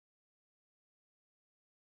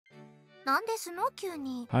なんですの急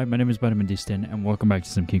に。 Hi, my name is VitaminDStain, and welcome back to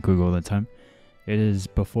some Kinkoi Golden Time. It is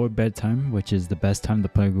before bedtime, which is the best time to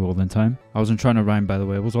play Golden Time. I wasn't trying to rhyme, by the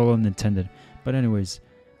way. It was all unintended. But anyways,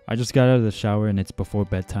 I just got out of the shower and it's before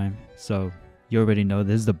bedtime. So you already know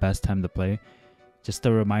this is the best time to play. Just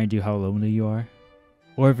to remind you how lonely you are.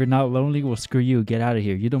 Or if you're not lonely, well, screw you. Get out of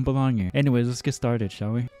here. You don't belong here. Anyways, let's get started,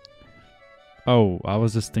 shall we? Oh, I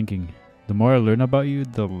was just thinking. The more I learn about you,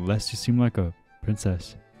 the less you seem like a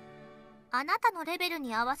princess. あなたのレベル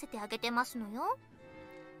に合わせてあげてますのよ。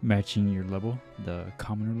 Matching your level, the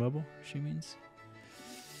commoner level, she means.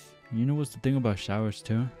 You know what's the thing about showers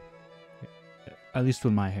too? At least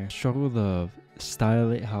with my hair. Struggle to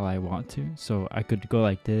style it how I want to. So I could go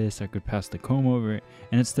like this, I could pass the comb over it,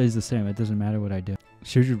 and it stays the same. It doesn't matter what I do.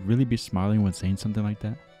 Should you really be smiling when saying something like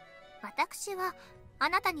that? 私はあ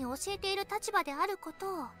なたに教えている立場であること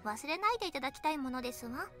を忘れないでいただきたいものです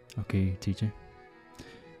わ。 Okay, teacher.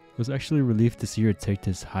 It was actually a relief to see her take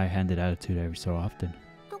this high-handed attitude every so often.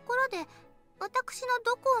 ところで、私の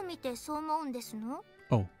どこを見てそう思うんですの？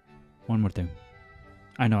 Oh, one more thing.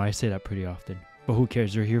 I know I say that pretty often, but who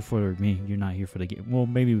cares? You're here for me. You're not here for the game. Well,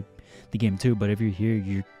 maybe the game too, but if you're here,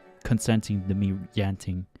 you're consenting to me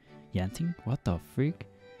yanting. Yanting? What the freak?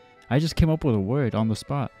 I just came up with a word on the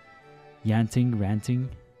spot. Yanting, ranting,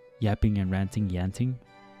 yapping and ranting, yanting.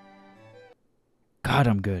 God,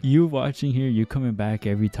 I'm good. You watching here, you coming back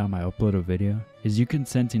every time I upload a video, is you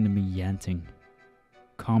consenting to me yanting.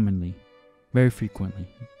 Commonly. Very frequently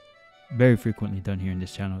done here in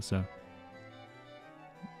this channel, so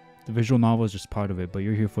the visual novel is just part of it, but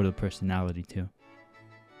you're here for the personality too.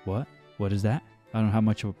 What? What is that? I don't have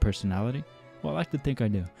much of a personality? Well, I like to think I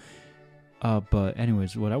do. But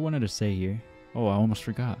anyways, what I wanted to say here... Oh, I almost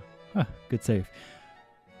forgot. Huh, good save.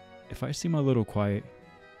 If I seem a little quiet,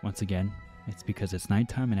 once again, it's because it's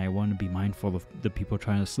nighttime and I want to be mindful of the people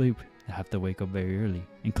trying to sleep. I have to wake up very early,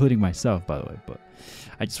 including myself, by the way, but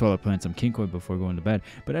I just felt like playing some Kinkoi before going to bed.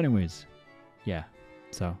 But anyways, yeah,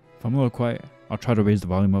 so if I'm a little quiet, I'll try to raise the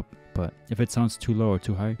volume up, but if it sounds too low or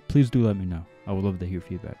too high, please do let me know. I would love to hear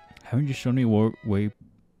feedback. Haven't you shown me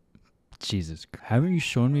Haven't you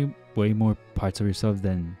shown me way more parts of yourself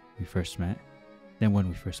than when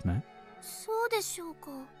we first met? そうでしょうか。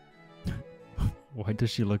 Why does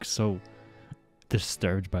she look so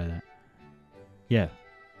disturbed by that? Yeah.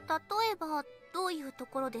 例えばどういうと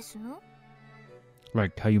ころですの？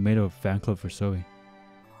 Like how you made a fan club for Zoe.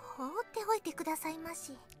 放っておいてくださいま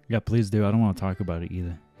し。 Yeah, please do. I don't want to talk about it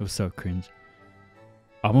either. It was so cringe.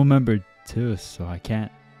 I'm a member too, so I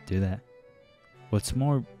can't do that. What's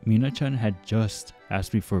more, Mina-chan had just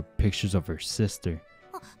asked me for pictures of her sister.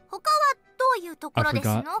 他はどういうとこ I ろです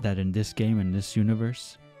の？ forgot that in this game, in this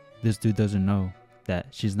universe, this dude doesn't know that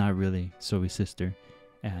she's not really Zoe's sister.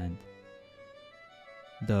 And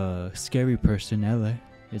the scary person, Ella,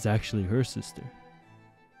 is actually her sister.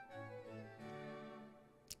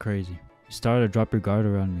 Crazy. You started to drop your guard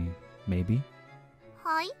around me, maybe?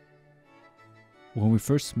 はい。 When we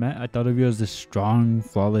first met, I thought of you as this strong,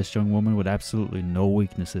 flawless young woman with absolutely no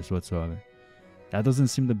weaknesses whatsoever. That doesn't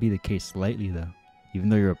seem to be the case lately, though. Even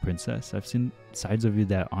though you're a princess, I've seen sides of you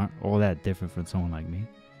that aren't all that different from someone like me.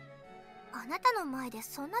 あなたの前で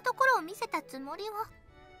そんなところを見せたつもりは。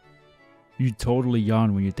 You totally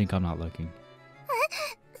yawn when you think I'm not looking.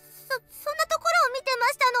 そんなところを見てま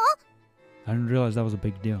したの？ I didn't realize that was a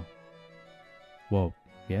big deal. Well,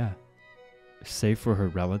 yeah. Save for her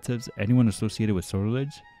relatives, anyone associated with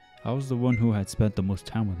sortilege, I was the one who had spent the most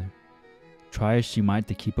time with her. Try as she might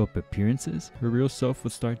to keep up appearances, her real self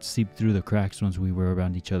would start to seep through the cracks once we were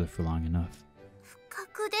around each other for long enough. 不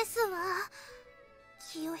覚ですわ。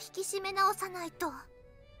気を引き締め直さないと。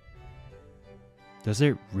 Does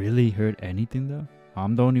it really hurt anything though?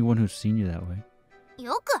 I'm the only one who's seen you that way.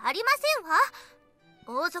 よくありませんわ。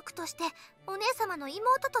王族としてお姉様の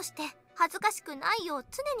妹として恥ずかしくないよう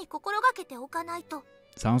常に心がけておかないと。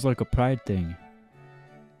 Sounds like a pride thing.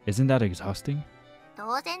 Isn't that exhausting?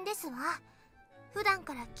 当然ですわ。普段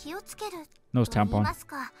から気をつける No と言い tampon. ます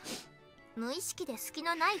か。無意識で隙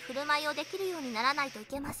のない振る舞いをできるようにならないとい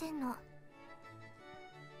けませんの。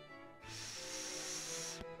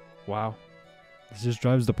 Wow. This just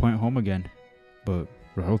drives the point home again. But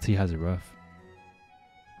royalty has it rough.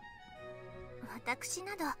 私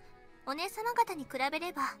などお姉様方に比べ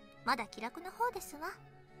ればまだ気楽な方ですわ。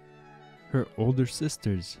 Her older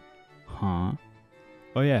sisters. Huh?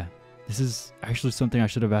 Oh yeah. This is actually something I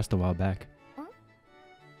should have asked a while back.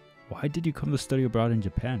 Why did you come to study abroad in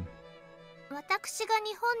Japan? 私が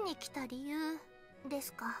日本に来た理由で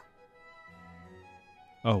すか？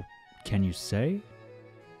 Oh, can you say?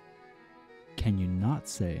 Can you not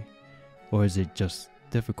say? Or is it just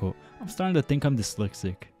difficult. I'm starting to think I'm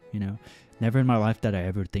dyslexic, you know? Never in my life did I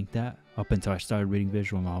ever think that up until I started reading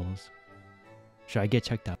visual novels. Should I get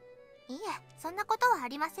checked out? いえ、そんなことはあ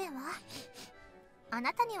りませんわ。あ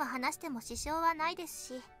なたには話しても支障はないで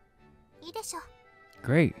すし、いいでしょう。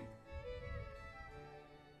 Great.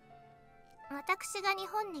 私が日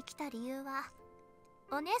本に来た理由は、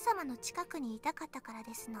お姉様の近くにいたかったから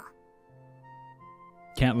ですの。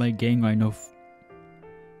Can't let gang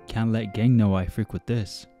know I frequent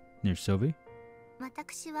this. Near Sylvie?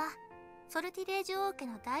 私はソルティレージュ王家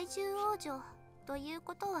の第10王女という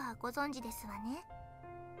ことはご存知ですわね。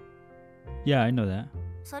Yeah, I know that.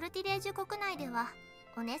 ソルティレージュ国内では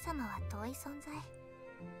お姉様は遠い存在。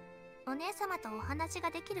お姉様とお話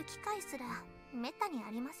ができる機会すらめったに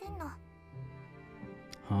ありませんの。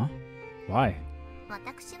Huh? Why?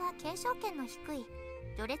 私は継承権の低い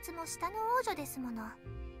序列も下の王女ですもの。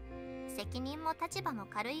責任も立場も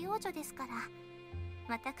軽い王女ですから、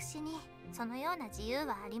私にそのような自由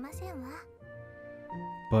はありませんわ。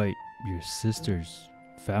 But your sister's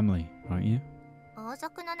family, aren't you? 王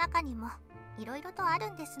族の中にもいろいろとあ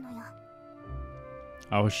るんですのよ。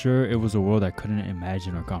 I was sure it was a world I couldn't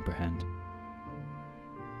imagine or comprehend.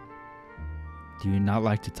 Do you not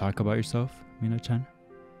like to talk about yourself, Mina-chan?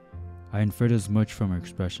 I inferred as much from her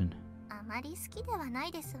expression. あまり好きではな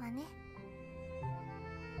いですわね。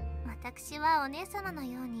私はお姉様の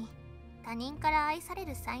ように他人から愛され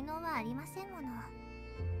る才能はありませんもの。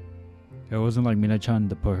 It wasn't like Mina-chan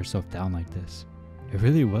to put herself down like this. It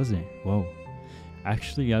really wasn't. Whoa.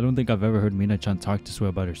 Actually, I don't think I've ever heard Mina-chan talk this way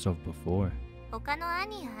about herself before. 他の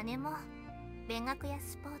兄や姉も勉学や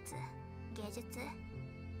スポーツ、芸術、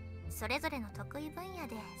それぞれの得意分野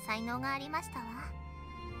で才能がありましたわ。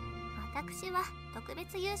私は特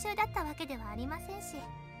別優秀だったわけではありませんし、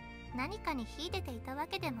何かに秀でていたわ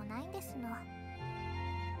けでもないんですの。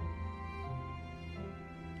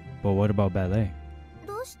 But what about ballet?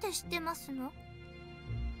 どうして知ってますの？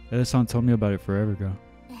 Ella-san told me about it forever ago.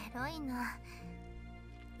 エロいな。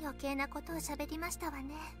余計なことを喋りましたわ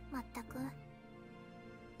ね、まったく。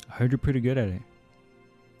 I heard you're pretty good at it.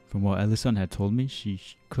 From what Ella-san had told me, she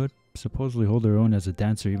could supposedly hold her own as a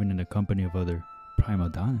dancer even in the company of other prima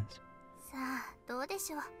donnas. さあ、どうで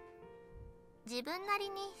しょう。自分なり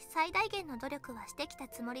に最大限の努力はしてきた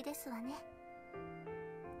つもりですわね。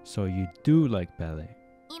 So you do like ballet?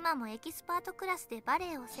 今もエキスパートクラスでバ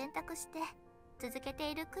レエを選択して続け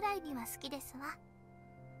ているくらいには好きですわ。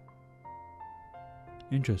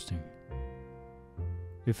 Interesting.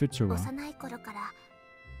 If it's around. 幼い頃から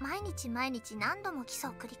毎日何度も基礎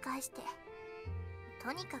を繰り返して、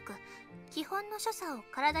とにかく基本の所作を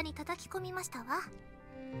体に叩き込みましたわ。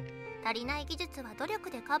足りない技術は努力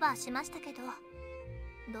でカバーしましたけど、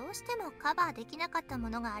どうしてもカバーできなかったも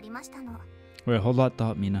のがありましたの。 Wait, hold that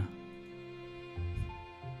thought, Mina.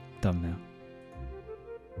 Thumbnail.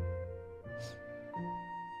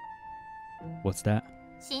 What's that?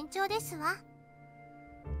 身長ですわ。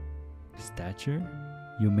 Stature?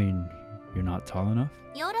 You mean you're not tall enough?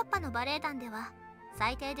 ヨーロッパのバレエ団では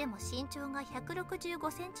最低でも身長が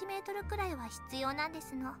165センチメートルくらいは必要なんで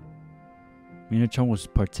すの。 Mina-chan was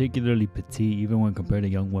particularly petite even when compared to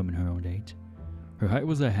young women her own age. Her height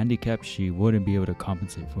was a handicap she wouldn't be able to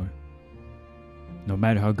compensate for. No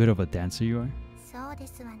matter how good of a dancer you are? そうで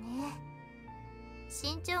すわね。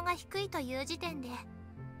身長が低いという時点で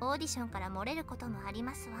オーディションから漏れることもあり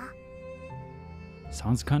ますわ。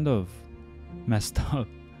 Sounds kind of messed up.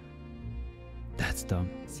 That's dumb.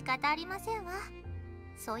 仕方ありませんわ。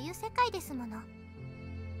そういう世界ですもの。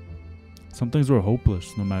 Some things were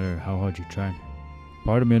hopeless no matter how hard you tried.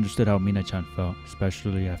 Part of me understood how Mina-chan felt,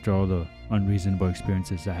 especially after all the unreasonable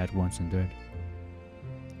experiences I had once endured.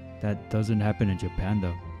 That doesn't happen in Japan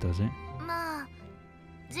though, does it? まあ、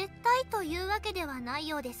絶対というわけではない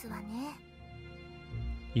ようですわね。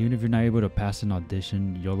 Even if you're not able to pass an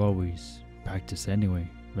audition, you'll always practice anyway,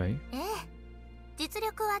 right? ええ、実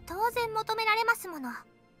力は当然求められますもの。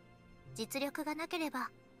実力がなければ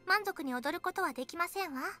満足に踊ることはできませ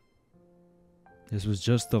んわ。 This was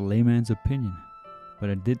just a layman's opinion, but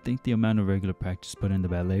I did think the amount of regular practice put into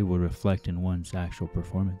ballet would reflect in one's actual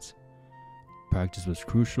performance. Practice was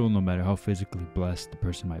crucial no matter how physically blessed the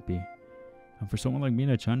person might be. And for someone like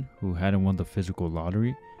Mina-chan, who hadn't won the physical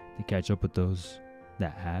lottery, to catch up with those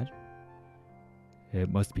that had,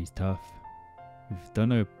 it must be tough. You've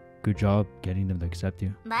done a good job getting them to accept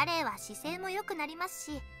you. バレエは姿勢も良くなりま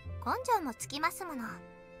すし、根性もつきますもの。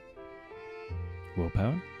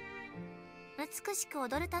 Willpower? 美しく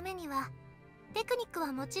踊るためにはテクニック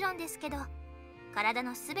はもちろんですけど、体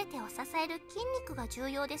のすべてを支える筋肉が重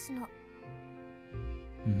要ですの。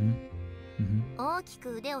大き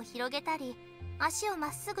く腕を広げたり足をま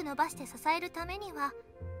っすぐ伸ばして支えるためには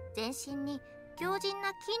全身に強靭な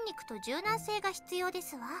筋肉と柔軟性が必要で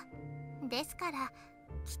すわ。ですから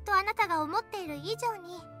きっとあなたが思っている以上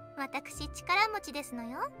に私力持ちですの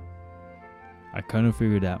よ。 I kind of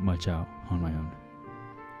figured that much out on my own.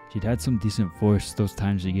 She'd had some decent force those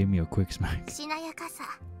times she gave me a quick smack. しなやかさ、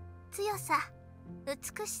強さ、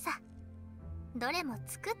美しさ、どれも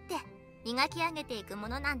作って磨き上げていくも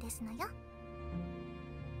のなんですのよ。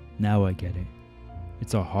 Now I get it.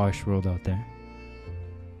 It's a harsh world out there.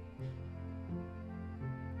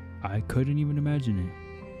 I couldn't even imagine it.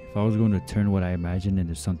 If I was going to turn what I imagined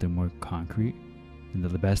into something more concrete, then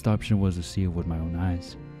the best option was to see it with my own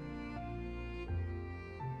eyes.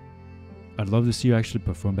 I'd love to see you actually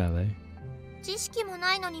perform ballet. 知識も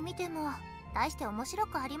ないのに見ても大して面白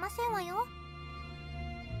くありませんわよ。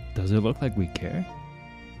 Does it look like we care?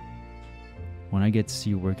 When I get to see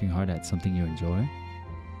you working hard at something you enjoy,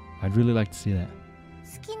 I'd really like to see that.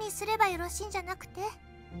 好きにすればよろしいんじゃなくて、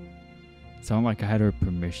 Sound like I had her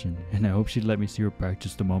permission, and I hope she'd let me see her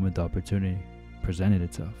practice the moment the opportunity presented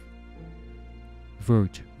itself. You've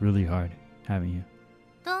worked really hard, haven't you?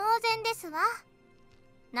 当然ですわ。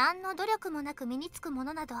何の努力もなく身につくも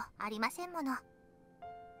のなどありませんもの。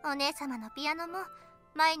お姉様のピアノも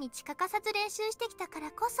毎日欠かさず練習してきたか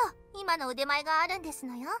らこそ今の腕前があるんです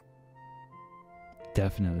のよ。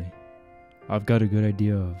 Definitely. I've got a good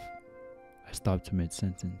idea of... I stopped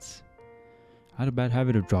mid-sentence. I had a bad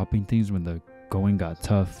habit of dropping things when the going got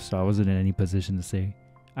tough, so I wasn't in any position to say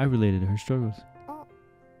I related to her struggles.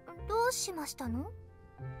 どうしましたの？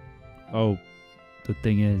 Oh, the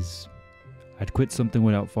thing is, I'd quit something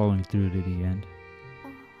without following through to the end.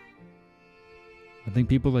 I think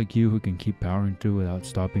people like you who can keep powering through without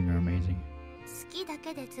stopping are amazing. 好きだ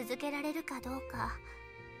けで続けられるかどうか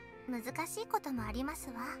難しいこともあります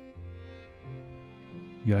わ。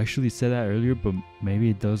 You actually said that earlier, but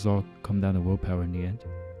maybe it does all come down to willpower in the end.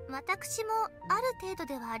 私もある程度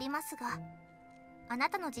ではありますが、あな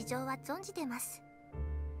たの事情は存じてます。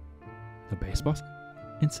 The baseball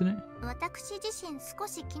incident? 私自身少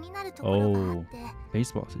し気になるところがあって、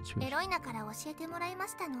 Baseball situation. エロイナから教えてもらいま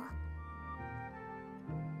したの。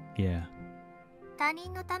 Yeah. 他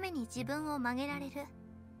人のために自分を曲げられる、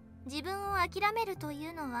自分を諦めるとい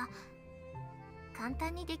うのは簡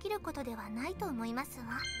単にできることではないと思います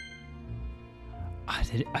わ。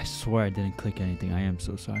 I swear I didn't click anything. I am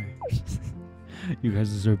so sorry. You guys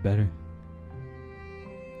deserve better.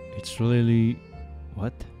 It's really...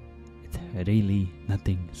 What? It's really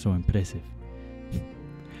nothing so impressive.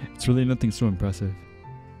 It's really nothing so impressive.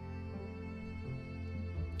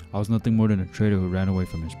 I was nothing more than a traitor who ran away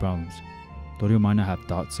from his problems. Though you might not have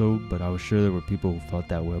thought so, but I was sure there were people who felt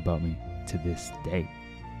that way about me to this day.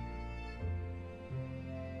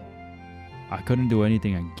 I couldn't do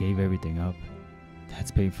anything. I gave everything up.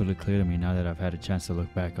 That's painfully clear to me now that I've had a chance to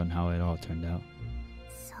look back on how it all turned out.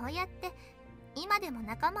 そうやって今でも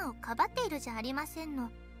仲間をかばっているじゃありませんの。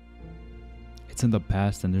 It's in the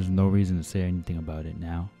past and there's no reason to say anything about it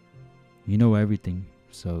now. You know everything,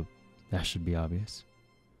 so that should be obvious.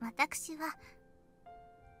 私は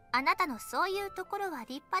あなたのそういうところは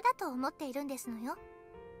立派だと思っているんですのよ。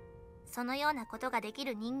そのようなことができ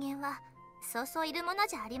る人間はそうそういるもの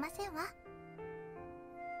じゃありませんわ。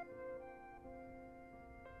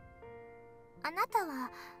あなた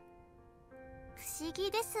は不思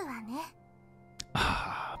議ですわね。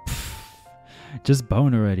Ah, just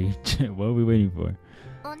bone already. What are we waiting for?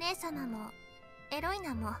 お姉様もエロイ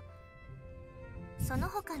ナもその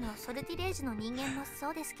他のソルティレージュの人間も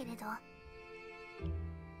そうですけれど。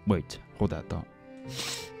 Wait, hold that thought.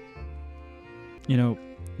 You know,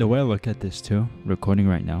 the way I look at this too, recording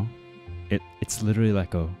right now, it's literally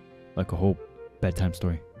like a whole bedtime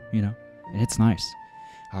story, you know? And it's nice.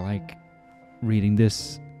 I like reading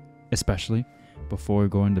this, especially before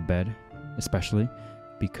going to bed, especially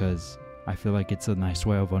because I feel like it's a nice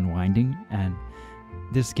way of unwinding. And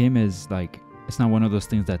this game is like, it's not one of those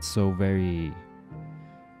things that's so very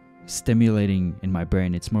stimulating in my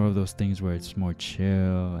brain. It's more of those things where it's more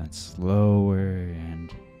chill and slower,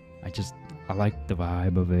 and I like the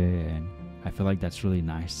vibe of it, and I feel like that's really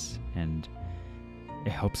nice, and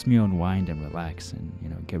it helps me unwind and relax and, you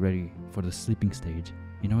know, get ready for the sleeping stage.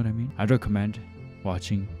 You know what I mean? I'd recommend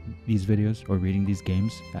watching these videos or reading these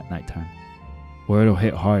games at nighttime, where it'll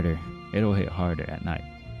hit harder at night.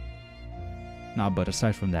 Nah, but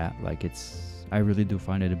aside from that, like, I really do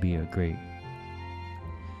find it to be a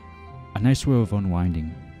nice way of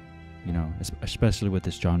unwinding, you know, especially with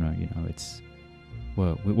this genre. You know, it's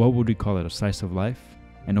what would we call it, a slice of life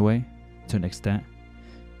in a way, to an extent.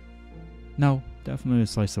 No, definitely a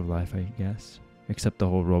slice of life, I guess, except the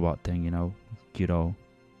whole robot thing, you know,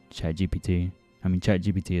 ChatGPT. I mean,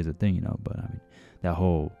 ChatGPT is a thing, but I mean, that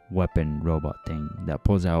whole weapon robot thing that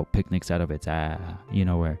pulls out picnics out of its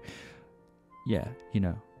where, yeah,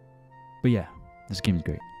 But yeah, this game is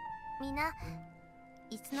great. みんな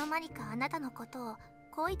いつの間にかあなたのことを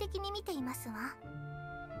好意的に見ていますわ。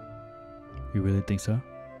 You really think so?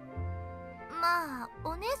 まあ、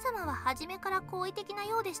お姉様は初めから好意的な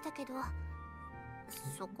ようでしたけど、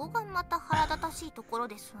そこがまた腹立たしいところ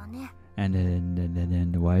ですわね。And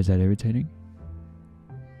then why is that irritating?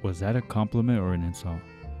 Was that a compliment or an insult?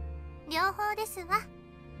 両方ですわ。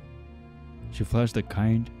 She flashed a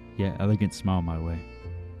kind yet elegant smile my way.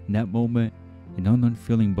 In that moment, an unknown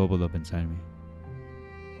feeling bubbled up inside me.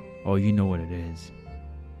 Oh, you know what it is.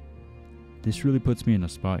 This really puts me in a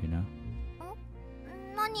spot,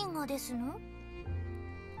 何がですの？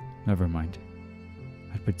 Never mind.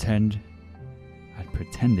 I'd pretended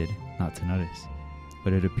not to notice,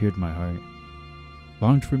 but it appeared in my heart.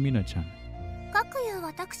 Longed for Mina-chan. かくいう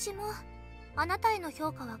私もあなたへの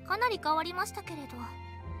評価はかなり変わりましたけれど。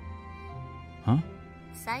Huh?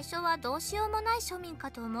 最初はどうしようもない庶民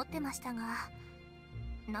かと思ってましたが、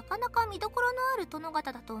なかなか見どころのある殿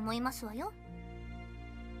方だと思いますわよ。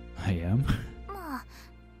I am? まあ、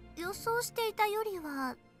予想していたより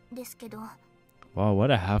はですけど。Wow,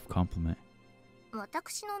 what a half compliment.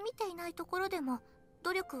 私の見ていないところでも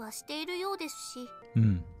努力はしているようですし。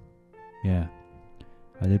Yeah.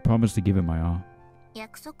 I did promise to give it my all.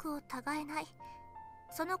 約束を違えない。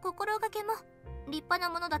その心がけも立派な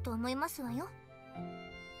ものだと思いますわよ。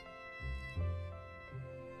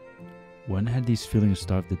When had these feelings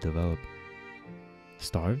started to develop?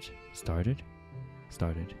 Started?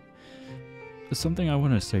 There's something I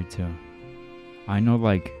want to say too. I know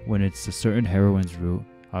like when it's a certain heroine's route,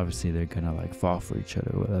 obviously they're gonna like fall for each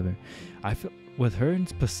other or whatever. I feel with her in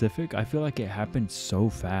specific, I feel like it happened so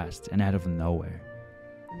fast and out of nowhere.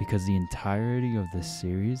 Because the entirety of this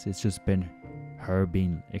series, it's just been her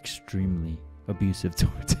being extremely abusive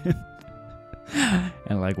towards him.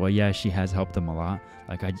 And like, well, yeah, she has helped him a lot.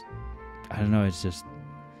 Like I don't know,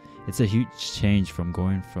 it's a huge change from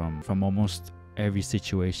going from almost every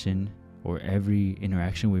situation or every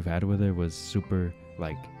interaction we've had with her was super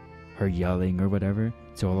like her yelling or whatever,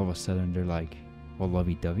 to all of a sudden they're like all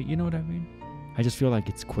lovey-dovey, you know what I mean? I just feel like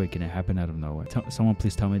it's quick and it happened out of nowhere. Someone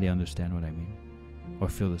please tell me they understand what I mean or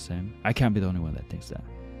feel the same. I can't be the only one that thinks that.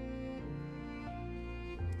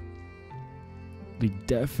 We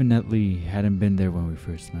definitely hadn't been there when we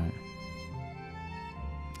first met.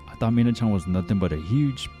 I thought Mina-chan was nothing but a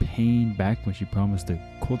huge pain back when she promised to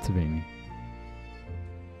cultivate me.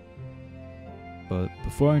 But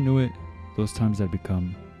before I knew it, those times had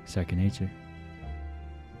become second nature.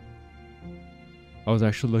 I was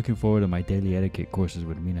actually looking forward to my daily etiquette courses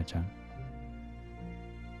with Mina-chan.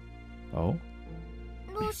 Oh?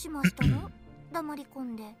 どうしましたの？黙り込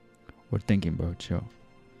んで。 We're thinking, bro. Chill.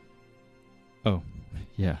 Oh,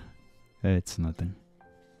 yeah. It's nothing.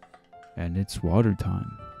 And it's water time.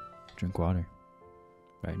 Drink water.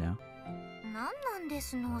 Right now. なんなんで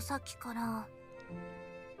すの、さっきから。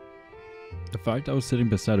 The fact I was sitting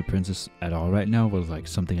beside a princess at all right now was like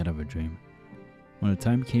something out of a dream. When the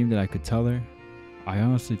time came that I could tell her, I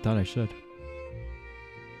honestly thought I should.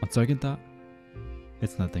 On second thought,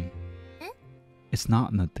 it's nothing. Eh? It's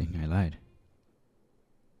not nothing, I lied.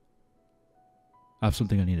 I have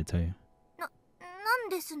something I need to tell you. なん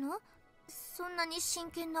ですの？そんなに真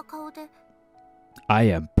剣な顔で。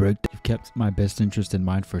 I am bricked. You've kept my best interest in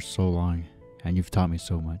mind for so long, and you've taught me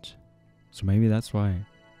so much. So maybe that's why,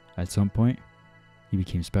 at some point, you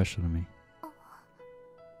became special to me.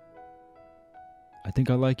 I think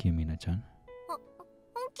I like you, Mina-chan. 本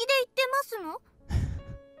気で言ってますの？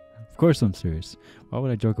 Of course I'm serious. Why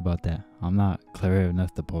would I joke about that? I'm not clever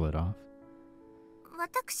enough to pull it off.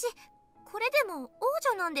 私、これでも王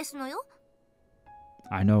女なんですのよ。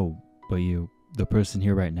 I know, but you, the person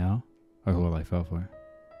here right now, are who I fell for.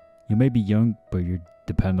 You may be young, but you're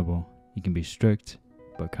dependable. You can be strict,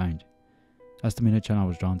 but kind. That's the Mina-chan I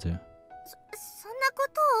was drawn to. そんなこ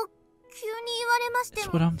とを急に言われまして That's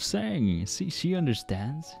も。 what I'm saying. See, she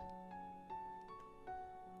understands.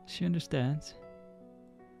 She understands.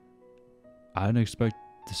 I didn't expect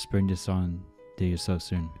to spring this on to you so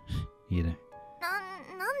soon, either.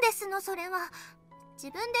 なんですのそれは。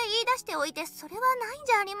自分で言い出しておいてそれはないん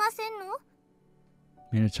じゃありませんの？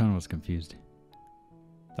 Mina-chan was confused.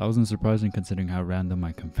 That wasn't surprising considering how random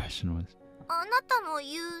my confession was. あなたの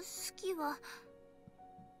言う好きは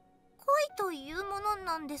恋というもの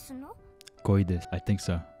なんですの？ Koi this. I think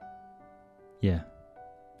so. Yeah,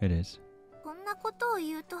 it is. こんなことを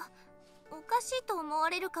言うとおかしいと思わ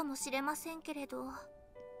れるかもしれませんけれど。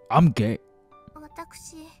 I'm gay.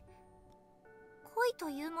 私、恋と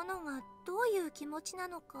いうものがどういう気持ちな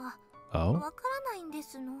のか Oh? わからないんで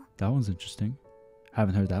すの。 That one's interesting.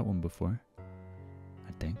 Haven't heard that one before.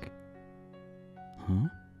 I think. Huh? 好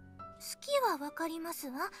きはわかります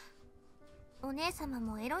わ。お姉様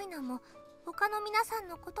もエロイナも他の皆さん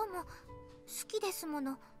のことも好きですも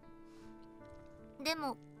の。で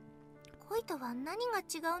も恋とは何が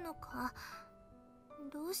違うのか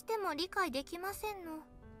どうしても理解できませんの。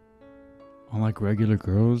 Unlike regular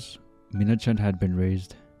girls, Mina-chan had been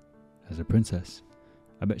raised as a princess.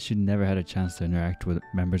 I bet she'd never had a chance to interact with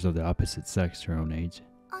members of the opposite sex her own age.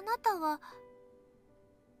 あなたは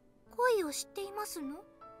恋を知っていますの？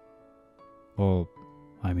 Well,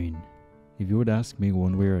 I mean, if you would ask me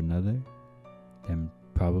one way or another, then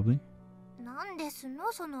probably. なんです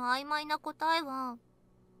のその曖昧な答えは。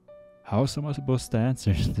 How else am I supposed to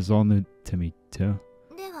answer? This is all new to me too.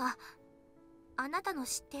 ではあなたの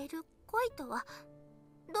知っている恋とは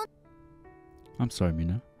I'm sorry,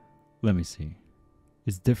 Mina. Let me see.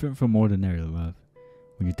 It's different from ordinary love.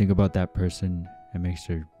 When you think about that person, it makes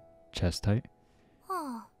your chest tight.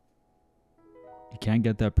 はあ You can't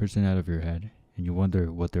get that person out of your head, and you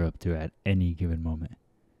wonder what they're up to at any given moment.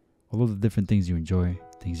 All of the different things you enjoy,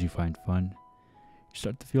 things you find fun, you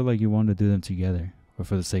start to feel like you want to do them together, or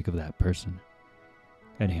for the sake of that person.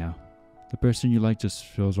 Anyhow, the person you like just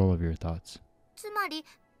fills all of your thoughts. つまり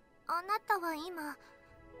あなたは今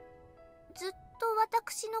ずっと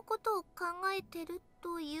私のことを考えてる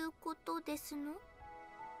ということですの？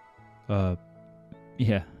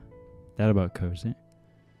 Yeah, that about covers it.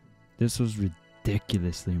 This was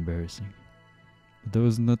ridiculously embarrassing. But there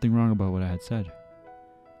was nothing wrong about what I had said.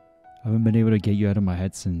 I haven't been able to get you out of my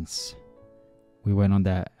head since we went on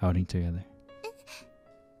that outing together.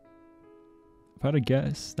 If I had to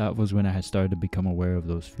guess, that was when I had started to become aware of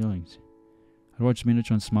those feelings. I watched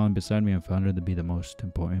Mina-chan smiling beside me and found her to be the most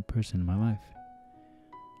important person in my life.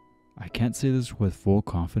 I can't say this with full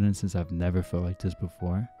confidence since I've never felt like this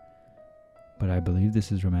before, but I believe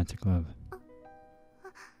this is romantic love.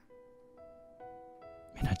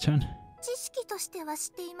 Mina-chan? 知識としては知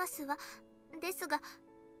っていますわ。ですが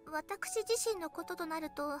私自身のこととなる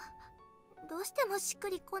とどうしてもしっく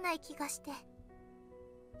りこない気がして。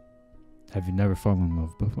 Have you never fallen in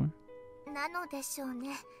love before? なのでしょう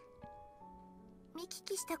ね。見聞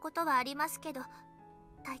きしたことはありますけど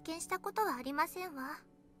体験したことはありませんわ。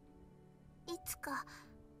いつか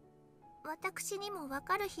私にもわ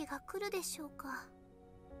かる日が来るでしょうか。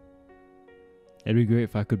 It'd be great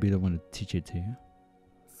if I could be the one to teach it to you.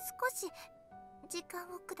 少し時間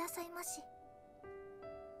をくださいまし。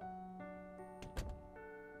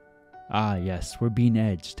 Ah, yes, we're being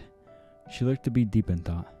edged. She looked to be deep in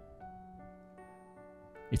thought.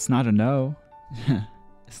 It's not a no.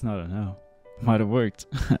 It's not a no. Might have worked.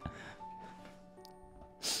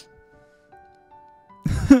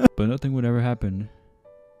 But nothing would ever happen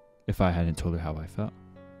if I hadn't told her how I felt.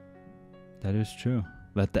 That is true.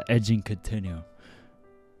 Let the edging continue.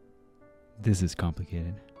 This is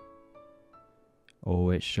complicated.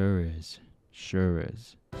 Oh, it sure is. Sure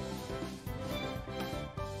is.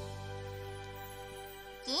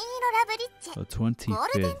 銀色ラブリッチ The ゴー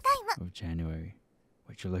ルデン 25th タイム。 of January.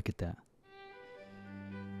 Would you look at that?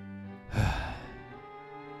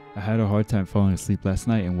 I had a hard time falling asleep last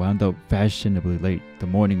night and wound up fashionably late the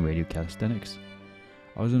morning radio calisthenics.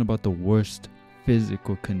 I was in about the worst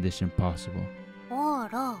physical condition possible. おー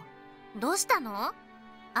ら、どうしたの？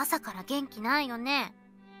朝から元気ないよね。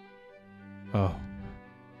 Oh,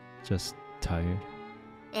 just tired?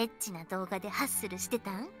 エッチな動画でハッスルして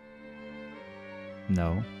たん？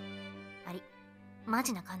 No. あり、マ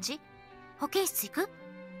ジな感じ？保健室行く？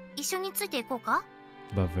一緒についていこうか？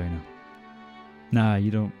 But right now. Nah,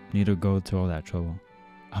 you don't need to go to all that trouble.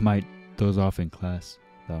 I might doze off in class,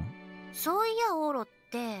 though. そういやオーロっ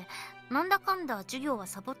てなんだかんだ授業は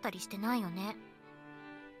サボったりしてないよね。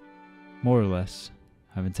 More or less.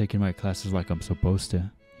 I've been taking my classes like I'm supposed to,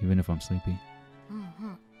 even if I'm sleepy. うんう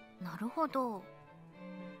ん、なるほど。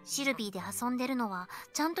シルビーで遊んでるのは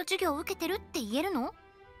ちゃんと授業を受けてるって言えるの？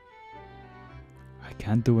 I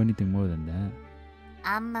can't do anything more than that.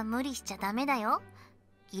 あんま無理しちゃダメだよ。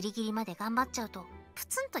ギリギリまで頑張っちゃうとプ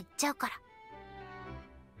ツンといっちゃうから。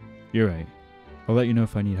 You're right. I'll let you know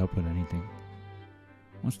if I need help with anything.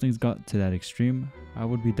 Once things got to that extreme, I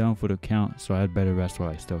would be down for the count, so I'd better rest while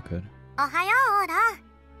I still could. おはようオーラ。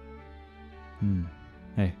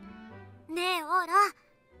 Hey. ねえオーラ、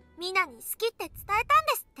ミナに好きって伝えたん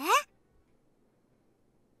ですって？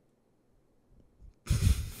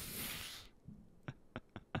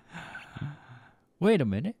 Wait a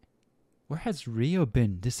minute. Where has Rio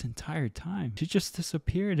been this entire time? She just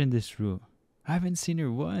disappeared in this room. I haven't seen her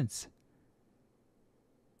once.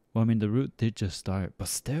 Well, I mean, the route did just start, but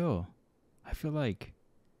still, I feel like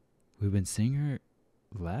we've been seeing her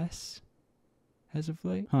less as of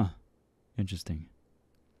late. Huh. Interesting.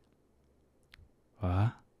 とっても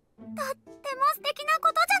素敵な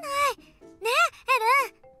ことじゃない。ね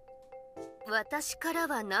え、エル。私から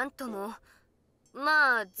は何とも、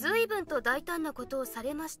まあ、随分と大胆なことをさ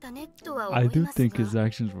れましたねとは思 I い do ますが。 think his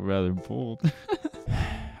actions were rather bold.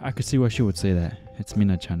 I could see why she would say that. It's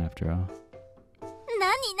Mina-chan after all. な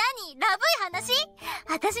にラブい話？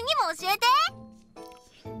私にも教えて。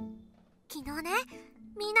昨日ね、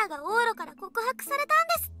ミナがオーロから告白されたん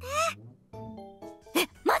ですって。え、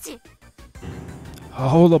マジ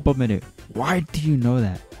Hold up a minute. Why do you know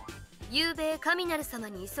that? 昨べ神なる様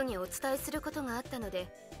に急ぎお伝えすることがあったので、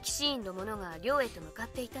騎士院の者が寮へと向かっ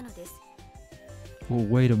ていたのです。 Well,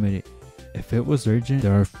 wait a minute. If it was urgent,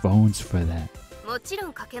 there are phones for that. もちろ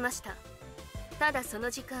んかけました。ただその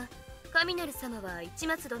時間、神なる様は市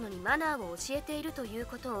松殿にマナーを教えているという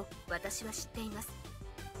ことを私は知っています。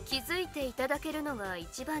気づいていただけるのが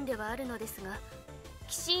一番ではあるのですが、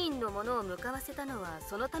騎士院の者を向かわせたのは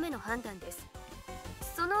そのための判断です。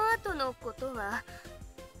その後のことは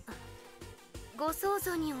ご想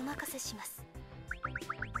像にお任せします。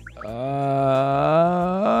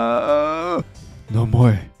No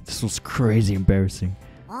more. This was crazy embarrassing.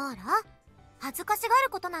 オーロ、恥ずかしがる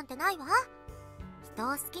ことなんてないわ。人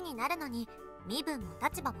を好きになるのに身分も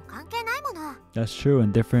立場も関係ないもの。 That's true.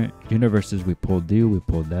 In different universes, we pulled Dio, we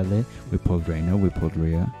pulled Dele, we pulled Reina, we pulled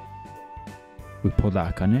Rhea, we pulled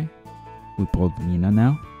Akane, we pulled Mina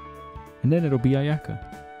now, and then it'll be Ayaka.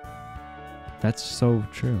 That's so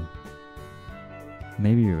true.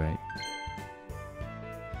 Maybe you're right.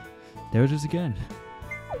 There it is again.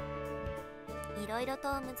 いろいろと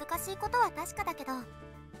難しいことは確かだけど、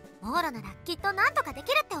オーロならきっと何とかでき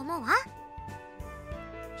るって思うわ。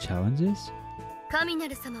Challenges? 神な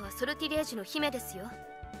る様はソルティレージュの姫ですよ。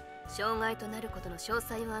障害となることの詳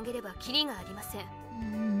細を挙げればキリがありません。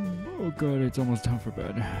Oh god, it's almost time for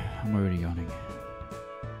bed. I'm already yawning.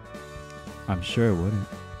 I'm sure it wouldn't.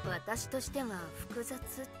 私としては複雑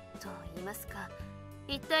と言いますか、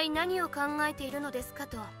一体何を考えているのですか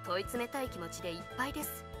と問い詰めたい気持ちでいっぱいで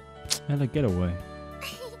す。Ella, get away.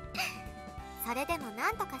 それでも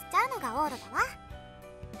何とかしちゃうのがオーロだわ。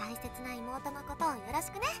大切な妹のことをよろし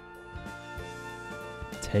くね。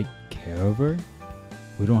Take care of her?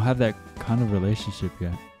 We don't have that kind of relationship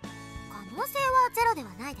yet. 可能性はゼロでは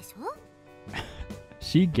ないでしょ。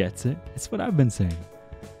She gets it. It's what I've been saying.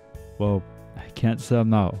 Well, I can't say I'm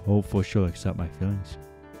not hopeful she'll accept my feelings.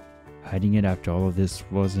 Hiding it after all of this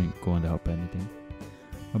wasn't going to help anything.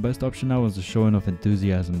 My best option now was to show enough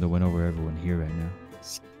enthusiasm to win over everyone here right now.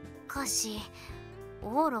 しかし、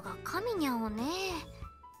オーロが神にゃんをね。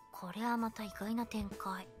これはまた意外な展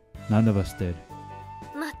開。None of us did.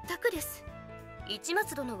 全くです。市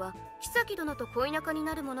松殿は妃殿と恋仲に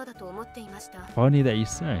なるものだと思っていました。Funny that you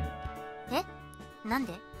say. え、なん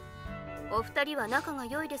で？お二人は仲が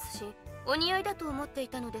良いですし、お似合いだと思ってい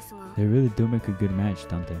たのですが。They really do make a good match,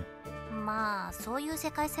 don't they? まあ、そういう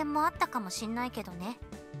世界線もあったかもしんないけどね。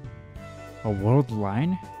A world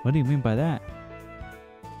line? What do you mean by that?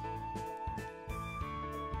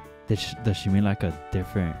 Does she mean like a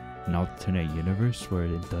different, an alternate universe where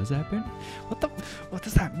it does happen? What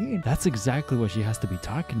does that mean? That's exactly what she has to be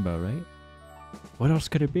talking about, right? What else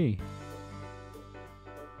could it be?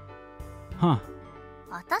 Huh?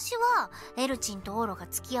 私はエルチンとオーロが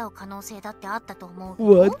付き合う可能性だってあったと思うけど。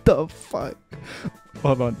 What the fuck?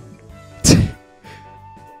 Hold on.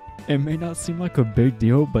 It may not seem like a big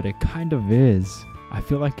deal, but it kind of is. I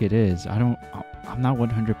feel like it is. I'm not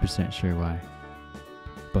 100% sure why.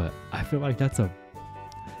 But I feel like that's a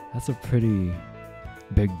pretty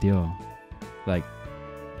big deal. Like,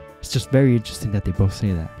 it's just very interesting that they both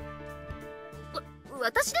say that.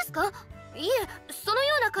 私ですか？いえ、その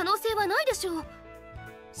ような可能性はないでしょう。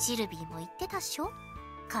シルビーも言ってたっしょ。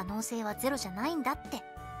可能性はゼロじゃないんだって。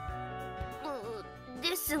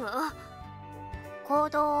ですが、行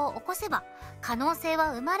動を起こせば可能性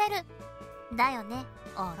は生まれる。だよね、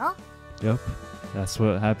オーロ。 Yep, that's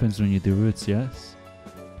what happens when you do roots, yes.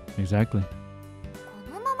 Exactly. こ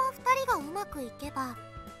のまま二人がうまくいけば、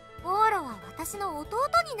オーロは私の弟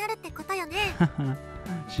になるってことよね。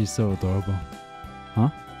She's so adorable. Huh?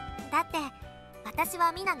 だって私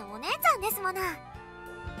はミナのお姉ちゃんですもの。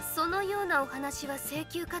そのようなお話は請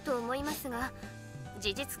求かと思いますが、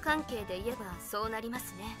事実関係で言えばそうなりま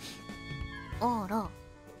すね。オーロ、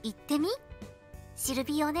言ってみ。シル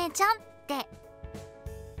ビーお姉ちゃんって。あ、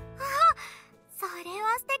それ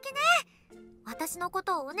は素敵ね。私のこ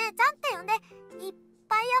とをお姉ちゃんって呼んでいっ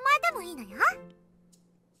輩甘えてもいいのよ。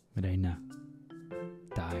 Mina,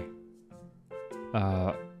 die.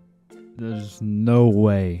 There's no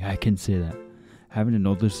way I can say that. Having an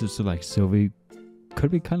older sister like Sylvie could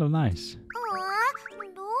be kind of nice.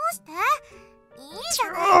 どうして？いいじ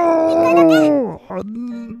ゃない。一回だけ。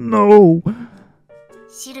 No!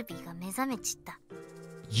 シルビーが目覚めちった。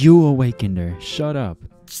 You awakened her. Shut up.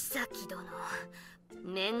 キサキ殿、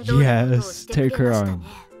面倒なことを Yes, してく take れ her ました arm. ね。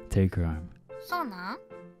 Take her arm. そうなん？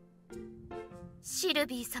シル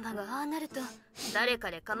ビー様がああなると誰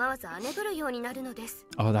かで構わず姉ぶるようになるのです。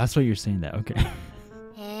 Oh, that's what you're saying that. Okay.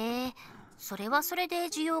 へえ、それはそれで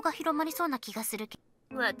需要が広まりそうな気がするけ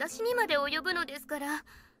ど。私にまで及ぶのですから、はあ、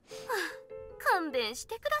勘弁し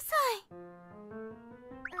てください。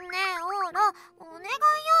ねえオーラ、お願いよ。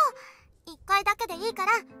一回だけでいいか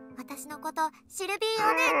ら私のことシルビー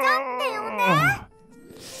お姉ちゃんって呼んで。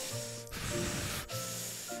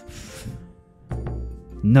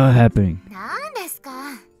 Not happening. なんですか、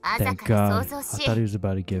朝 Thank から God. 想像 I し。 thought he was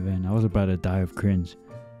about to give in. I was about to die of cringe.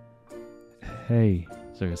 Hey,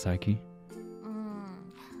 Sagasaki.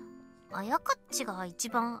 あやかっちが一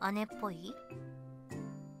番姉っぽい？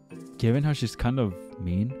 Given how she's kind of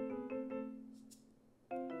mean.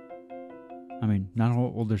 I mean, not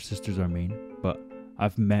all older sisters are mean, but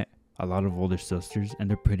I've met a lot of older sisters and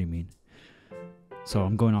they're pretty mean. So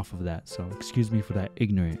I'm going off of that. So excuse me for that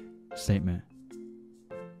ignorant statement.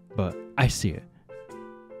 But I see it.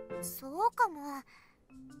 そうかも。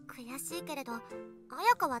悔しいけれど、あ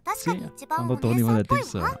やかは確か See, に一番 I'm お not the 姉 only さん one っ that ぽい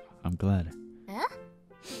thinks わ。 so. I'm glad.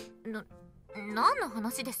 何の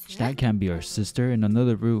話です？ That can't be our sister. In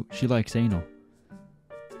another route, she likes anal.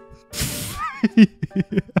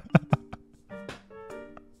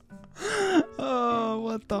 Oh,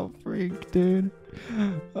 what the freak, dude?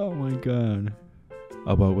 Oh my god.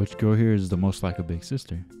 About which girl here is the most like a big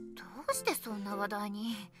sister? どうしてそんな話題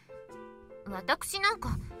に？私なん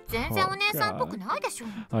か全然お姉さんっぽくないでしょ。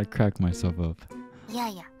 I cracked myself up. いや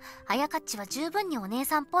いや、あやかっちは十分にお姉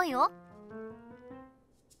さんっぽいよ。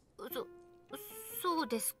そう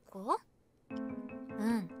ですか？う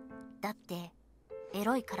ん。だってエ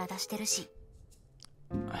ロい体してるし。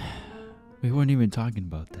 We weren't even talking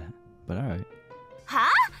about that. But alright. はあ？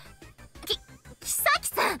きさき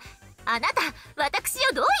さん、あなた私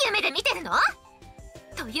をどういう目で見てるの？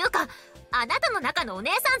というか、あなたの中のお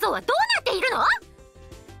姉さん像はどうなっているの？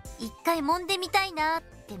一回揉んでみたいなっ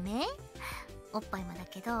てね。おっぱいもだ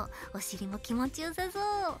けど、お尻も気持ちよさそう。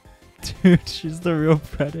 Dude, she's the real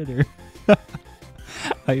predator.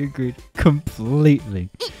 I agreed completely. い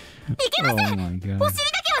けません。 Oh my お god. 尻だけは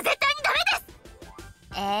絶対にダメ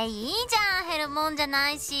です。いいじゃん、減るもんじゃな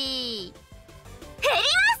いし。減り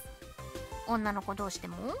ます。女の子同士で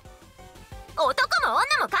も？男も女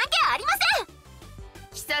も関係ありません。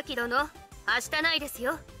キサキ殿、はしたないです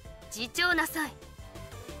よ。自重なさい。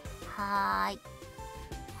はーい。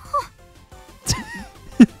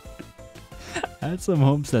I had some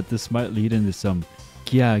hopes that this might lead into some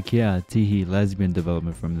kia teehee lesbian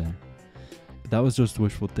development from there. But that was just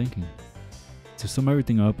wishful thinking. To sum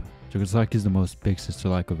everything up, Jogasaki is the most big sister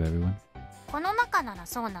like of everyone. この中なら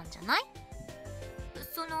そうなんじゃない？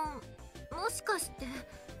もしかして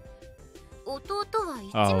弟は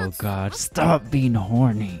一 Oh 物？ god, stop being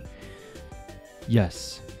horny.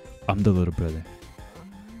 Yes, I'm the little brother.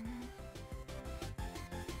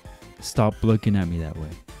 Stop looking at me that way.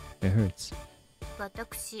 It hurts.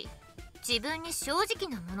 私、自分に正直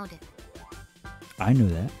なもので。 I knew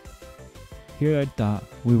that. Here I thought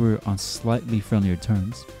we were on slightly friendlier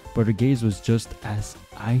terms, but her gaze was just as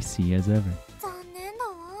icy as ever. 残念だ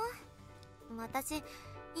わ。私、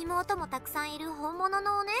妹もたくさんいる本物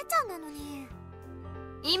のお姉ちゃんなのに。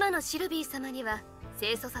今のシルビー様には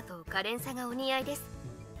清楚さと可憐さがお似合いです。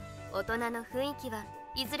大人の雰囲気は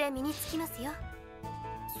いずれ身につきますよ。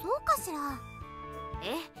そうかしら。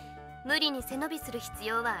ええ、無理に背伸びする必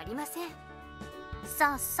要はありません。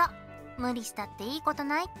そうそう、無理したっていいこと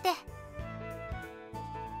ないって。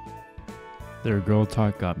 Their girl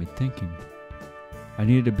talk got me thinking. I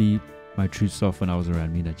needed to be my true self when I was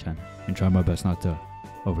around Mina-chan and try my best not to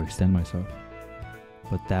overextend myself.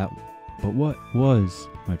 But what was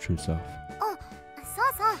my true self? そ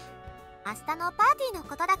うそう。明日のパーティーの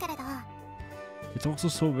ことだけれど。 It's also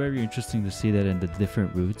so very interesting to see that in the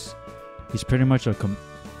different routes, he's pretty much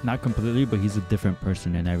not completely, but he's a different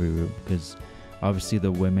person in every route. Because obviously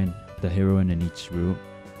the women, the heroine in each route,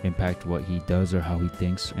 impact what he does or how he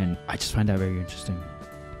thinks, and I just find that very interesting.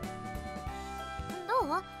 ど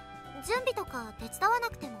う？準備とか手伝わな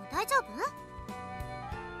くても大丈夫？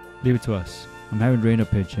 Leave it to us. I'm having Reina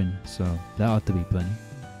pitch in, so that ought to be plenty.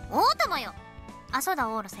 オートもよ。あ、そうだ、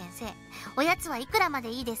オール先生。おやつはいくらまで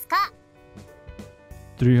いいですか？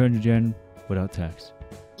 300 yen without tax.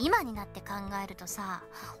 今になって考えるとさ、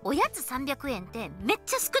おやつ300円ってめっ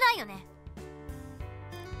ちゃ少ないよね。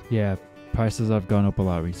Yeah, prices have gone up a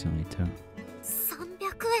lot recently too. 300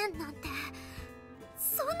円なんて、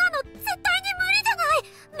そんなの絶対に無理じゃな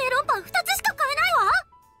い。メロンパン2つしか買えないわ。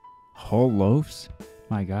Whole loaves?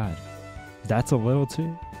 My god. That's a little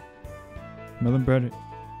too? Melon bread,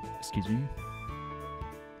 excuse me,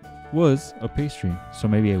 was a pastry, so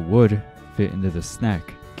maybe it would fit into the snack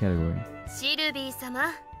category. シルビー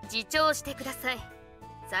様、自重してください。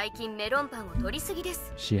最近メロンパンを取りすぎで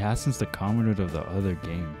す。She has since the comment of the other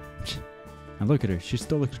game. And look at her, she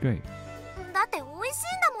still looks great. だって美味し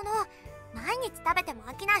いんだもの。毎日食べても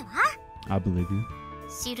飽きないわ。I believe you.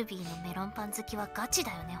 シルビーのメロンパン好きはガチ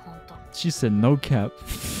だよね、ほんと。She said no cap.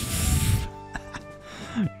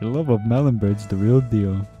 Your love of melon bread's the real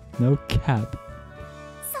deal. No cap.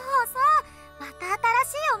 そうそう、また新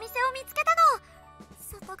しいお店を見つけたの。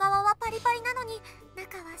外側はパリパリなのに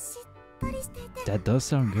中はしっとりしていて。 That does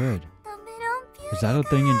sound good. メロンピュー Is that a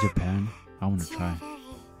thing in Japan? I want to try.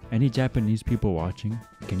 Any Japanese people watching?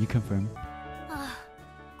 Can you confirm? あ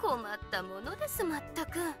あ、困ったものです、まった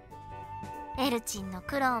く。エルチンの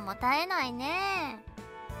苦労も絶えないね。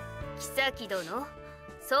妃殿、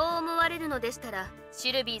そう思われるのでしたら、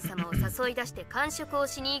シルビー様を誘い出して完食を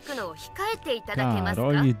しに行くのを控えていただけま God, すか？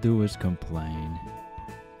 all you do is complain.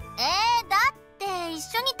 だって一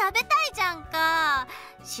緒に食べたいじゃんか。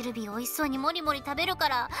シルビー美味しそうにもりもり食べるか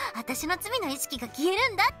ら私の罪の意識が消え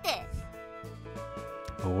るんだって。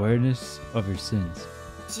 Awareness of your sins.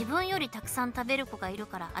 自分よりたくさん食べる子がいる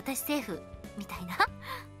から私セーフみたいな。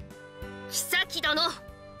妃殿、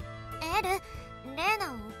エル、レー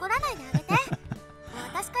ナを怒らないであげて。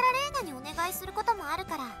私からレーナにお願いすることもある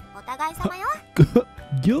からお互い様よ。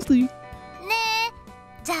Guilty. ね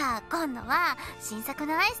え、じゃあ今度は新作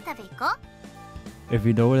のアイス食べ行こう。 If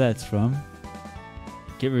you know where that's from,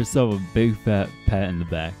 give yourself a big fat pat in the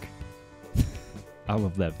back. I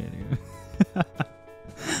love that video.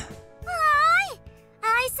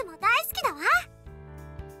 アイスも大好きだわ。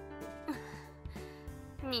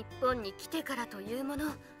日本に来てからというもの、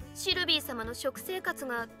シルビー様の食生活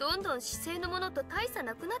がどんどん姿勢のものと大差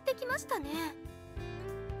なくなってきましたね。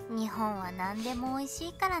日本は何でも美味し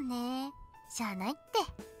いからね。しゃあないって。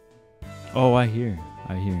 Oh, I hear.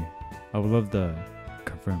 I would love to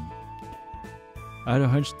confirm. I had a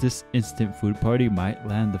hunch this instant food party might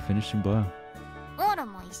land the finishing blow. オーロ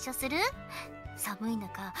も一緒する？寒い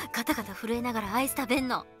中ガタガタ震えながらアイス食べん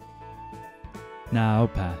の。 Nah, I'll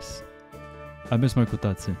pass. I miss my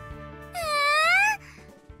kotatsu.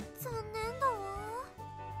 残念だわ。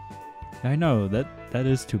 I know, that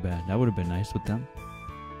is too bad. That would have been nice with them.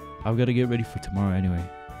 I've got to get ready for tomorrow anyway.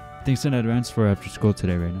 Thanks in advance for after school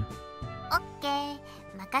today, Reina. オッケー、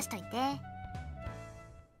任しといて。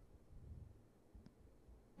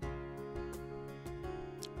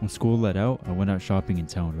When school let out, I went out shopping in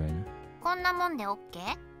town, Reina. こんなもんでオッケ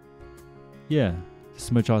ー？ Yeah,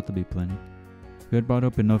 this much ought to be plenty. We had bought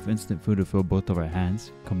up enough instant food to fill both of our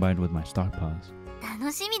hands, combined with my stockpiles.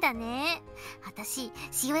 楽しみだね。私、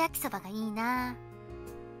塩焼きそばがいいな。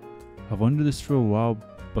 I've wanted this for a while,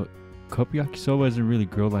 but cup yakisoba isn't really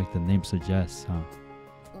grilled like the name suggests, huh?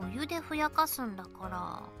 お湯でふやかすんだか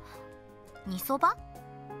ら、煮そば？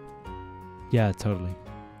 Yeah, totally.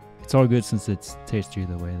 It's all good since it's tasty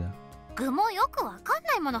either way, though. 具もよくわかん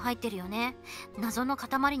ないもの入ってるよね。謎の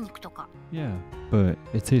塊肉とか。 Yeah, but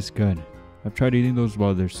it tastes good. I've tried eating those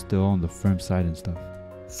while they're still on the firm side and stuff.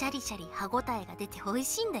 シャリシャリ歯ごたえが出て美味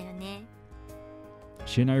しいんだよね。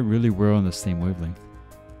 She and I really were on the same wavelength.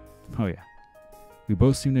 Oh yeah. We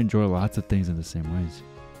both seem to enjoy lots of things in the same ways.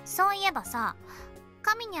 そういえばさ、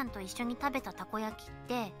カミニャンと一緒に食べたたこ焼きっ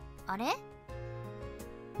てあれ？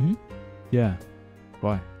 Yeah.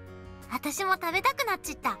 Why? 私も食べたくなっ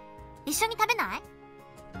ちった。一緒に食べない？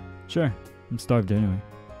 Sure. I'm starved anyway.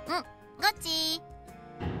 ゴッチー。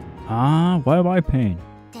 Why am I paying?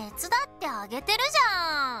 手伝ってあげてるじ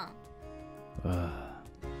ゃん。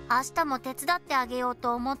明日も手伝ってあげよう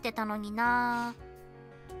と思ってたのにな。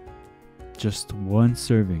 Just one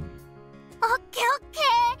serving. オッケーオッケー。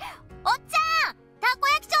おっちゃん、たこ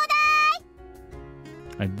焼きちょう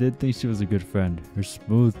だい。 I did think she was a good friend. Her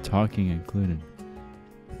smooth talking included.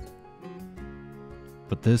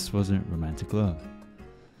 But this wasn't romantic love.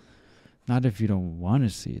 Not if you don't want to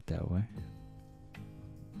see it that way.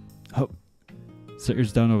 Oh, sit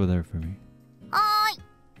yours down over there for me. は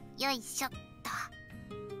ーい。よいしょっと。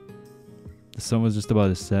 The sun was just about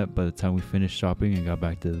to set by the time we finished shopping and got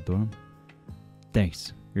back to the dorm.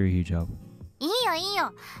 Thanks. You're a huge help. いいよいいよ。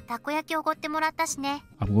よ。たこ焼きおごってもらったしね。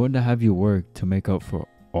I'm going to have you work to make up for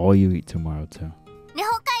all you eat tomorrow too. 了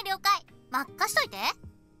解了解。任しといて。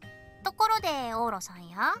ところで、オーロさん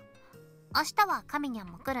や。明日はカミニャ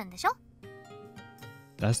ンも来るんでしょ？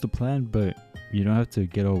 That's the plan, but you don't have to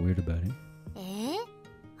get all weird about it.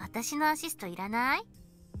 私のアシストいらない？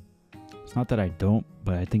 It's not that I don't,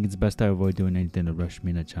 but I think it's best I avoid doing anything to rush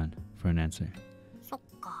Mina-chan for an answer. そっ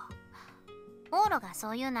か。オーロが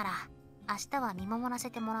そう言うなら、明日は見守らせ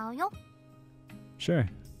てもらうよ。Sure,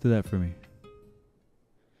 do that for me.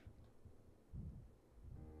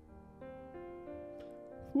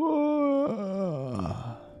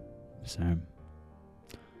 Whoa. Sam.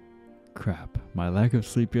 Crap. My lack of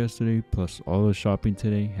sleep yesterday plus all the shopping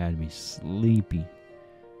today had me sleepy.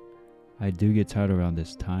 I do get tired around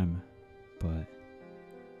this time, but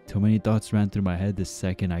too many thoughts ran through my head the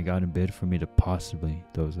second I got in bed for me to possibly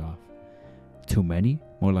doze off. Too many?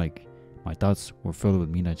 More like my thoughts were filled with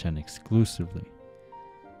Mina-chan exclusively.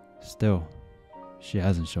 Still, she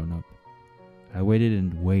hasn't shown up. I waited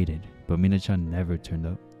and waited, but Mina-chan never turned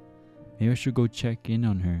up. Maybe I should go check in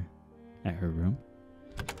on her at her room.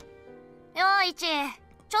 よーいち、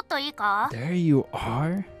ちょっといいか？ There you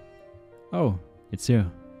are? Oh, it's you,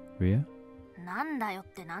 Rhea? なんだよっ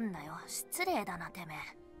てなんだよ。失礼だなてめ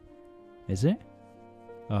え。Is it?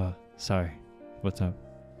 Sorry. What's up?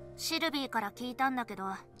 シルビーから聞いたんだけど、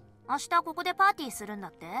明日ここでパーティーするんだ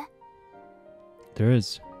って？ There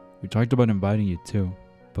is. We talked about inviting you too,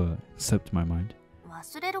 but it slipped my mind.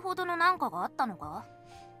 忘れるほどのなんかがあったのか？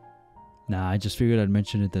 Nah, I just figured I'd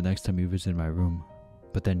mention it the next time you visited my room.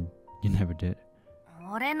 But then you never did.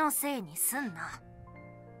 俺のせいにすんな。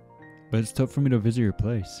But it's tough for me to visit your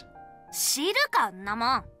place. 知るかんな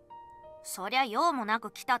もん。そりゃ用もな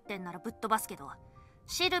く来たってんならぶっ飛ばすけど、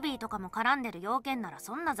シルビーとかも絡んでる要件なら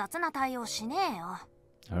そんな雑な対応しねえよ。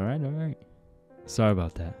Alright, alright. Sorry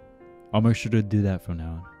about that. I'll make sure to do that from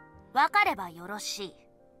now on. わかればよろし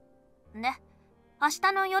い。ね、明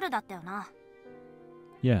日の夜だったよな。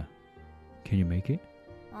Yeah. Can you make it?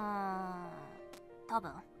 多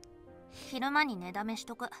分。昼間に寝だめし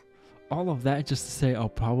とく。All of that just to say I'll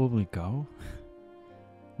probably go?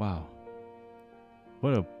 Wow.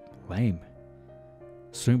 What a lame.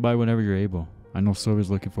 Swing by whenever you're able. I know Sylvia's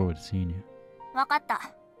looking forward to seeing you. わかった。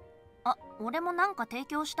あ、俺もなんか提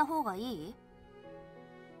供した方がいい？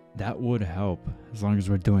 That would help. As long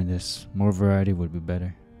as we're doing this, more variety would be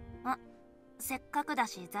better. あ、せっかくだ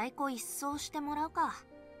し在庫一掃してもらうか。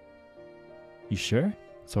You sure?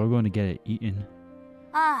 So we're going to get it eaten.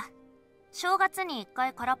 ああ、正月に一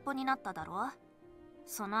回空っぽになっただろ。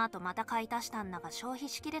その後また買い足したんだが消費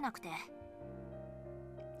しきれなくて。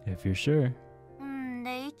If you're sure. で、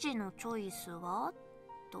1のチョイスは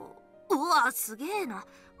と。うわ、すげえな。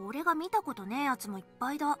俺が見たことねえやつもいっ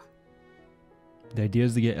ぱいだ。The idea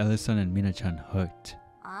is to get Ellis-san and Mina-chan hooked.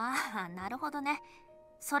 ああ、なるほどね。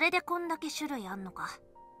それでこんだけ種類あんのか。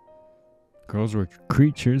Girls were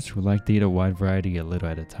creatures who like to eat a wide variety a little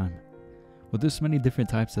at a time. With this many different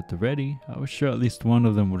types at the ready, I was sure at least one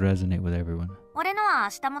of them would resonate with everyone. 俺のは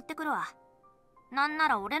明日持ってくるわ。なんな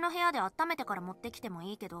ら俺の部屋で温めてから持ってきても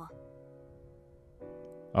いいけど。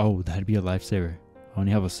Oh, that'd be a lifesaver. I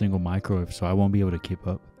only have a single microwave, so I won't be able to keep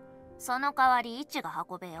up. その代わり位置が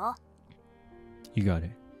運べよ。You got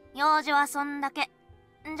it. 用事はそんだけ。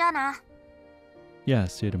じゃあな。Yeah,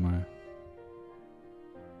 see you tomorrow.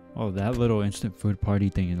 Oh, that little instant food party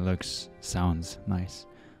thing sounds nice.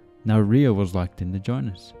 Now Rhea was locked in to join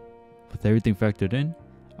us. With everything factored in,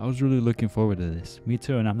 I was really looking forward to this. Me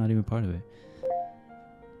too, and I'm not even part of it.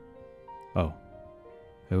 Oh,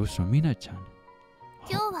 it was from Mina-chan.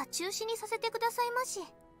 今日は中止にさせてくださいまし。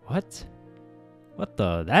What? What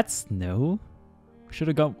the? That's new. We should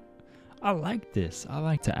have got... I like this. I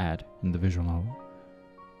like to add in the visual novel.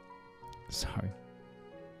 Sorry.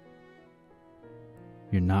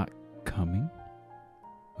 You're not coming?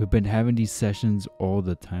 We've been having these sessions all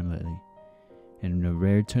the time lately. And in a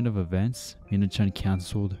rare turn of events, Mina-chan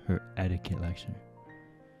canceled her etiquette lecture.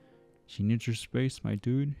 She needs her space, my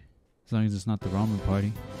dude. As long as it's not the ramen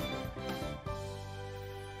party.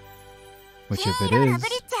 Which if it is,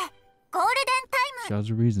 she has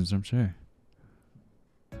her reasons, I'm sure.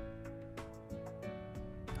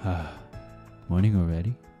 Morning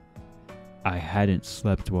already? I hadn't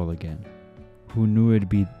slept well again. Who knew I'd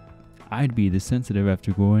be this sensitive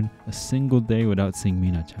after going a single day without seeing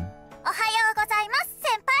Mina-chan. おはようございます、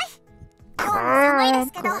先輩。今日も寒いで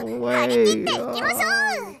すけど、張り切っていきましょ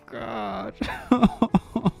う。God.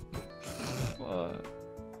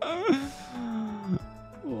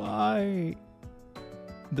 Why?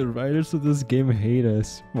 The writers of this game hate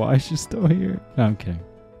us. Why is she still here? No, I'm kidding.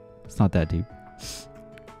 It's not that deep.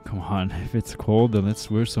 Come on, if it's cold, then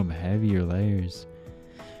let's wear some heavier layers.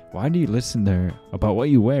 Why do you listen to her about what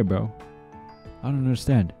you wear, bro? I don't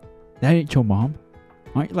understand. That ain't your mom?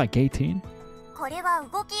 Aren't you like 18? これは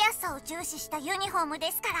動きやすさを重視したユニフォーム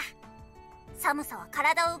ですから。寒さは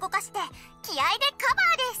体を動かして気合でカバ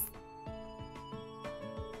ー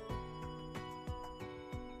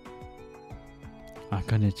です。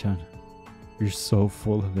Akane-chan, you're so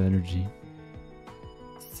full of energy.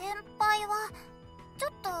 先輩はちょ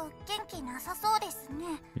っと元気なさそうです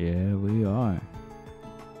ね。Yeah, we are.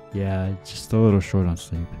 Yeah, just a little short on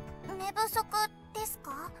sleep. 寝不足です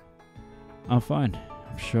か？ I'm fine.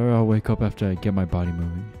 I'm sure I'll wake up after I get my body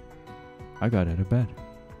moving. I got out of bed.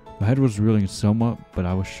 My head was reeling somewhat, but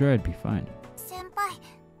I was sure I'd be fine. 先輩、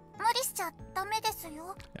無理しちゃダメです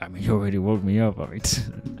よ。I mean, you already woke me up. I mean,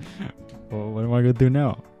 well, what am I gonna do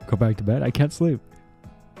now? Go back to bed? I can't sleep.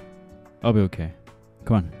 I'll be okay.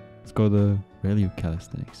 Come on, let's go to the Rayleigh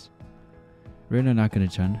calisthenics. Rin and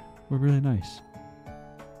Akane-chan were really nice.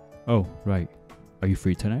 Oh, right. Are you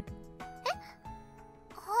free tonight?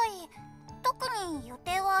 はい、特に予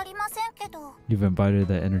定はありませんけど。You've invited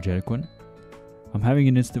that energetic one? I'm having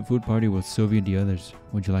an instant food party with Sylvie and the others.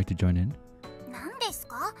 Would you like to join in? 何です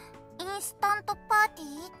か？インスタントパーティ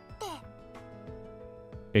ーっ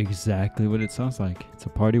て。 Exactly what it sounds like. It's a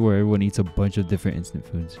party where everyone eats a bunch of different instant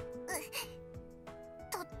foods.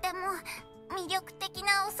 とっても魅力的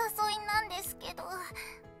なお誘いなんですけど。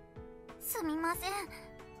すみません。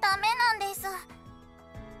ダメなんです。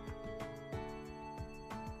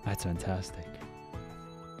 That's fantastic.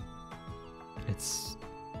 It's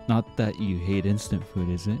not that you hate instant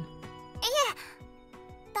food, is it? いえ、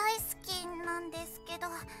大好きなんですけど、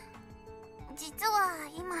実は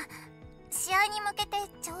今試合に向けて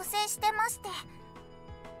調整してまして。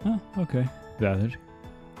Oh, okay. Valid.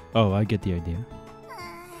 Oh, I get the idea.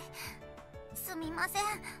 すみません。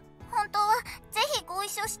本当はぜひご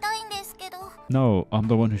一緒したいんですけど。 No, I'm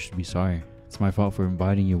the one who should be sorry. It's my fault for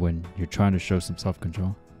inviting you when you're trying to show some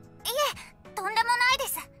self-control. いえ、とんでもないで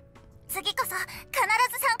す。次こそ必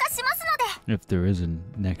ず参加しますので。 If there is a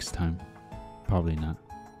next time, probably not.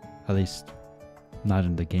 At least, not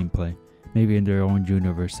in the gameplay. Maybe in their own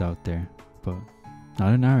universe out there, but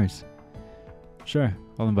not in ours. Sure,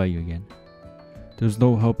 I'll invite you again. There's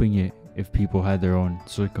no helping it if people had their own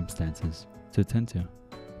circumstances to attend to.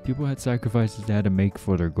 People had sacrifices they had to make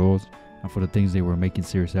for their goals and for the things they were making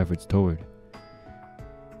serious efforts toward.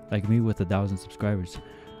 Like me with 1,000 subscribers.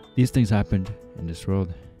 These things happened in this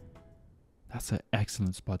world. That's an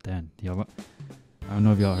excellent spot to end. Y'all, I don't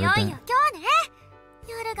know if y'all heard that. 今日ね、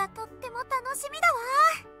夜がとっても楽しみだわ。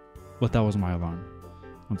 But that was my alarm.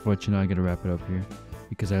 Unfortunately, I gotta wrap it up here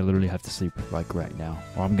because I literally have to sleep like right now,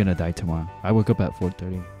 or I'm gonna die tomorrow. I woke up at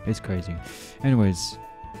 4:30. It's crazy. Anyways,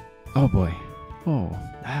 oh boy. Oh,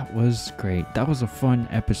 that was great. That was a fun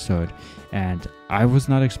episode, and I was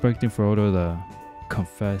not expecting Frodo to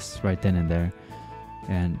confess right then and there.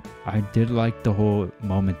 And I did like the whole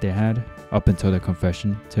moment they had up until the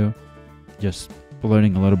confession too. Just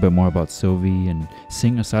learning a little bit more about Sylvie and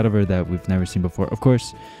seeing a side of her that we've never seen before. Of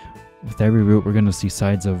course, with every route we're gonna see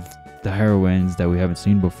sides of the heroines that we haven't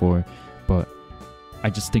seen before, but I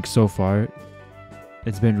just think so far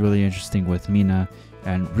it's been really interesting with Mina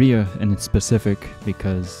and Rhea in specific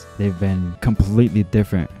because they've been completely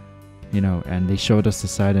different, you know, and they showed us the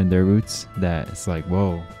side in their roots that it's like,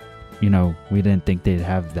 whoa, you know, we didn't think they'd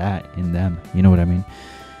have that in them, you know what I mean?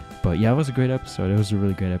 But yeah, it was a great episode. It was a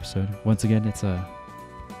really great episode. Once again, it's a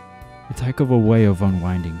heck of a way of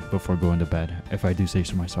unwinding before going to bed, if I do say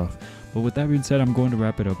so myself. But with that being said, I'm going to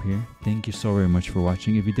wrap it up here. Thank you so very much for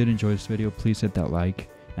watching. If you did enjoy this video, please hit that like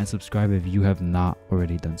and subscribe if you have not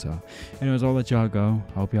already done so. Anyways, I'll let y'all go.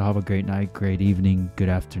 I hope y'all have a great night, great evening, good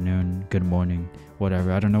afternoon, good morning,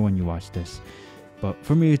 whatever. I don't know when you watch this, but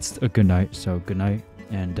for me, it's a good night. So good night.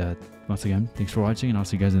 And once again, thanks for watching, and I'll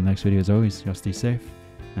see you guys in the next video. As always, y'all stay safe.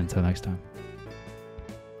 Until next time.